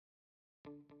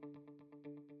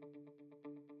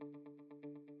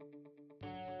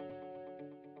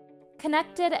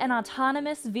Connected and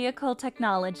autonomous vehicle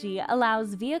technology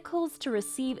allows vehicles to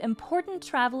receive important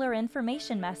traveler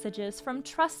information messages from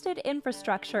trusted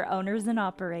infrastructure owners and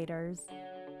operators.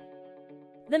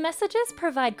 The messages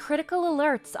provide critical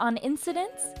alerts on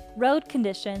incidents, road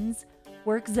conditions,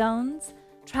 work zones,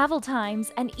 travel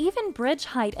times, and even bridge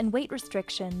height and weight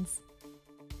restrictions.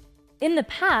 In the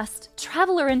past,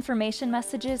 traveler information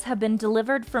messages have been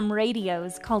delivered from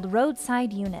radios called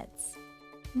roadside units.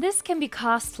 This can be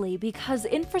costly because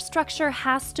infrastructure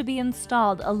has to be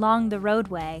installed along the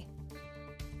roadway.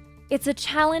 It's a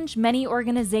challenge many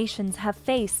organizations have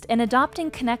faced in adopting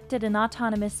connected and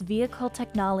autonomous vehicle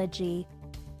technology.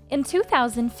 In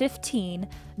 2015,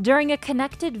 during a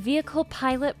connected vehicle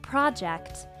pilot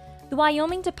project, the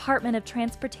Wyoming Department of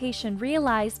Transportation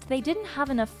realized they didn't have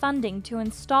enough funding to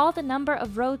install the number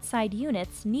of roadside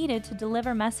units needed to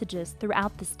deliver messages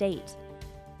throughout the state.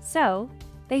 So,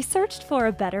 they searched for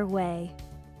a better way.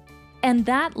 And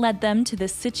that led them to the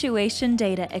Situation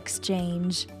Data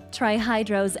Exchange.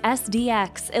 Trihydro's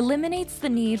SDX eliminates the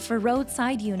need for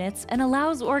roadside units and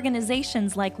allows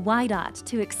organizations like USDOT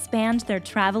to expand their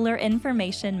traveler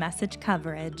information message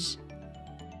coverage.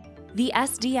 The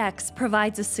SDX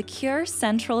provides a secure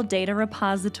central data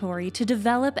repository to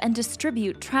develop and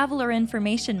distribute traveler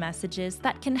information messages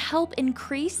that can help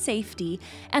increase safety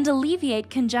and alleviate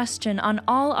congestion on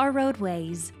all our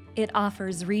roadways. It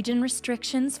offers region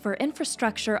restrictions for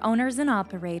infrastructure owners and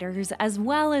operators, as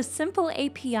well as simple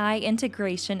API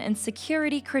integration and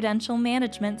security credential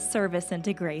management service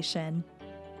integration.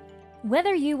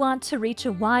 Whether you want to reach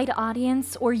a wide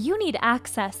audience or you need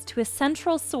access to a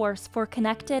central source for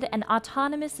connected and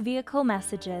autonomous vehicle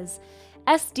messages,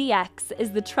 SDX is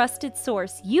the trusted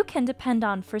source you can depend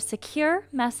on for secure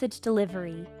message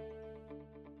delivery.